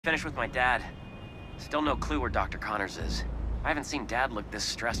Finished with my dad. Still no clue where Dr. Connors is. I haven't seen Dad look this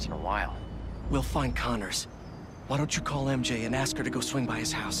stressed in a while. We'll find Connors. Why don't you call MJ and ask her to go swing by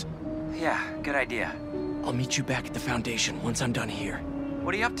his house? Yeah, good idea. I'll meet you back at the Foundation once I'm done here.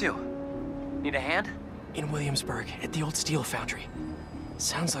 What are you up to? Need a hand? In Williamsburg, at the old steel foundry.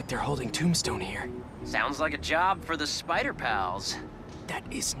 Sounds like they're holding Tombstone here. Sounds like a job for the Spider Pals. That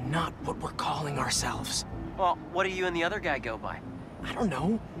is not what we're calling ourselves. Well, what do you and the other guy go by? I don't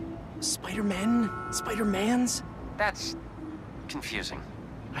know. Spider-Men? Spider-Mans? That's confusing.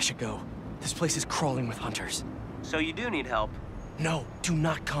 I should go. This place is crawling with hunters. So you do need help? No, do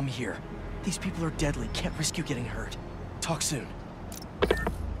not come here. These people are deadly. Can't risk you getting hurt. Talk soon.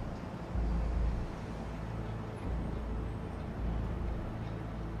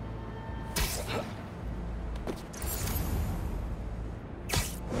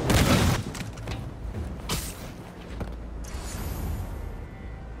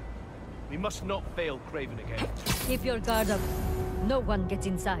 We must not fail Craven again. Keep your guard up. No one gets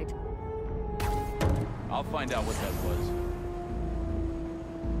inside. I'll find out what that was.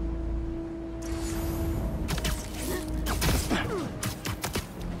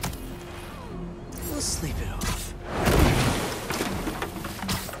 We'll sleep it off.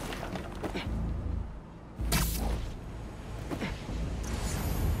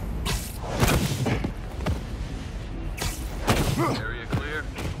 Area clear?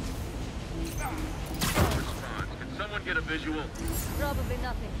 Response. Can someone get a visual? Probably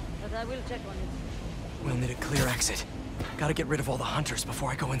nothing, but I will check on it. We'll need a clear exit. Gotta get rid of all the hunters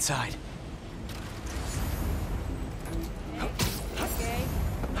before I go inside. Okay.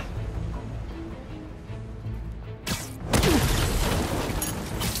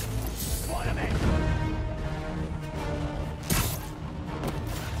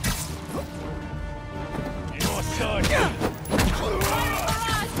 Your side!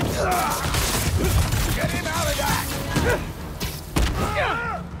 Get him out of that!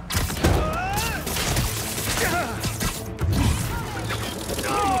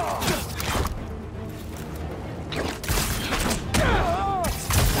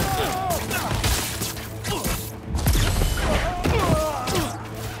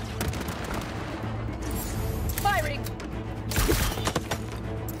 Firing!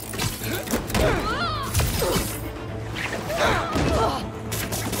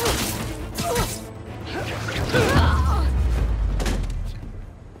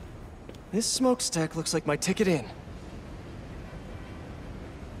 This smokestack looks like my ticket in.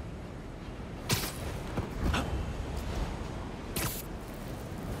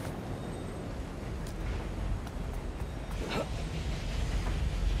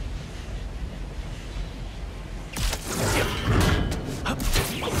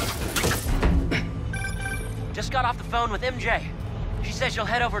 Just got off the phone with MJ. She says she'll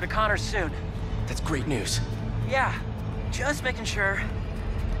head over to Connors soon. That's great news. Yeah, just making sure.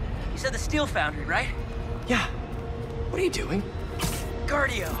 You said the steel foundry, right? Yeah. What are you doing?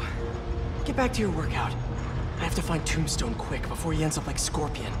 Cardio. Get back to your workout. I have to find Tombstone quick before he ends up like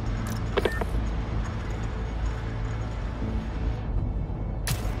Scorpion.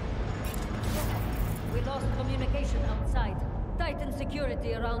 We lost communication outside. Tighten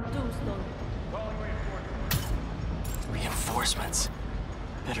security around Tombstone. Reinforcements.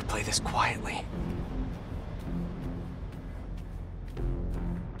 Better play this quietly.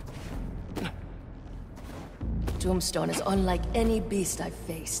 Tombstone is unlike any beast I've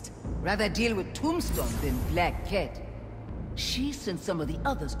faced. Rather deal with Tombstone than Black Cat. She sent some of the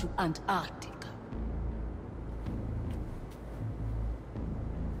others to Antarctica.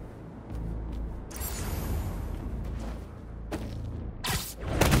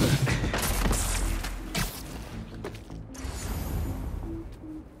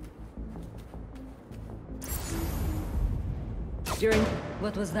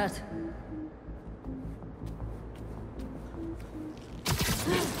 What was that?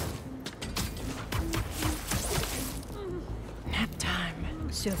 Nap time.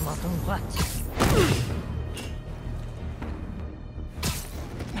 Sûrement ton droite.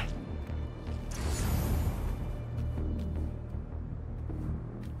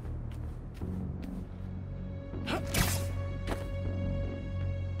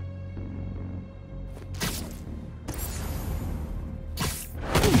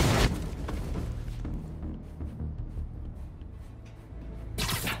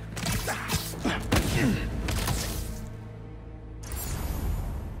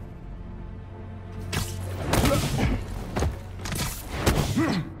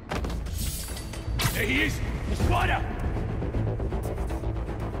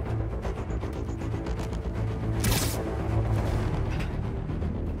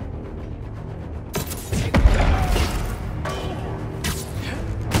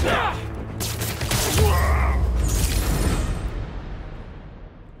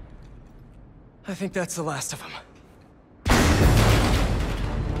 think that's the last of them.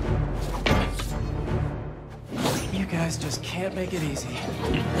 You guys just can't make it easy.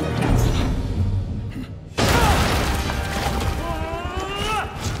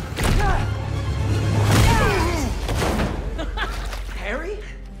 Harry?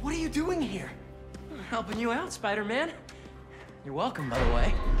 What are you doing here? Helping you out, Spider-Man. You're welcome, by the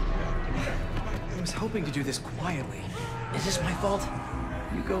way. I was hoping to do this quietly. Is this my fault?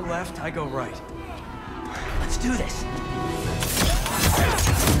 You go left, I go right. Let's do this.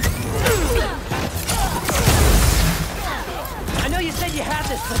 I know you said you had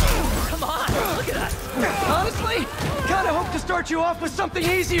this, but come on, look at us. Honestly, kinda hope to start you off with something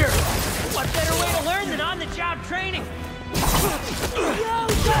easier. What better way to learn than on-the-job training? Use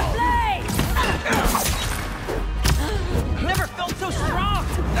the blade! Never felt so strong.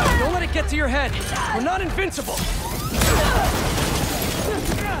 Don't let it get to your head. We're not invincible.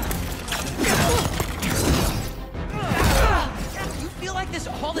 You feel like this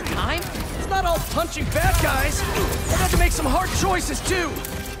all the time? It's not all punching bad guys. I've had to make some hard choices, too.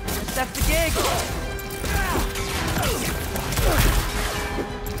 That's the gig.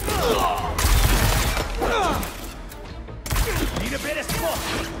 Need a bit of smoke.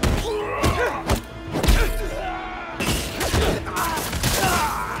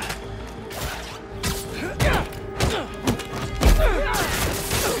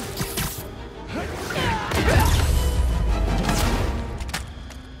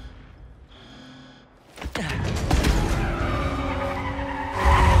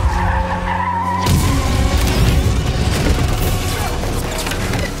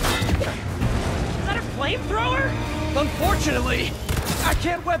 Unfortunately, I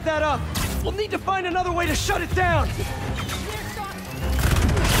can't web that up. We'll need to find another way to shut it down.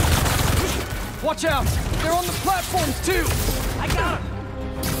 Watch out! They're on the platforms, too! I got him.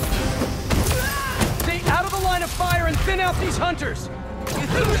 Stay out of the line of fire and thin out these hunters! You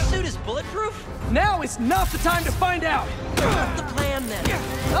think your suit is bulletproof? Now is not the time to find out! What's the plan, then?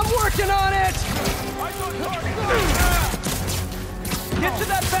 I'm working on it! Get to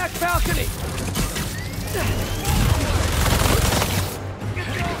that back balcony!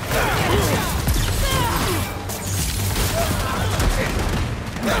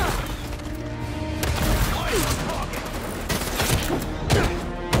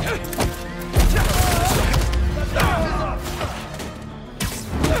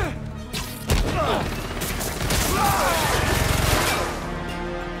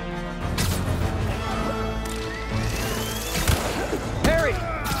 Harry,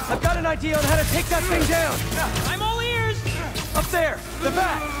 I've got an idea on how to take that thing down. I'm all ears. Up there, the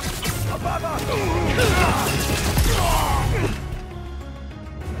back.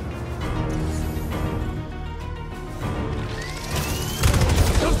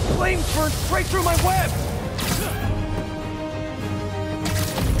 Those flames burned straight through my web.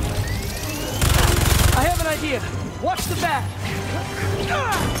 I have an idea. Watch the back.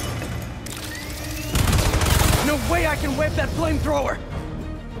 No way I can web that flamethrower.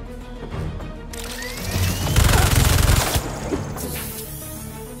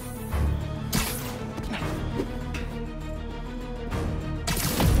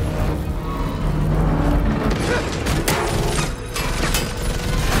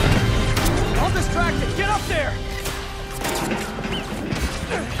 I'll distract it. Get up there.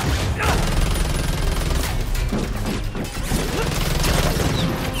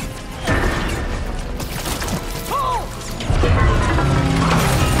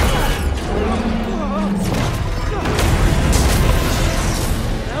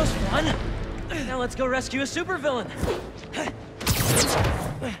 Now let's go rescue a supervillain.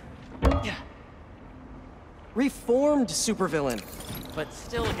 Reformed supervillain. But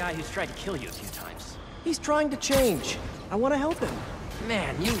still a guy who's tried to kill you a few times. He's trying to change. I want to help him.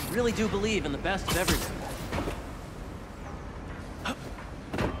 Man, you really do believe in the best of everything.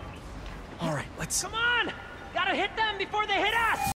 All right, let's... Come on! Gotta hit them before they hit us!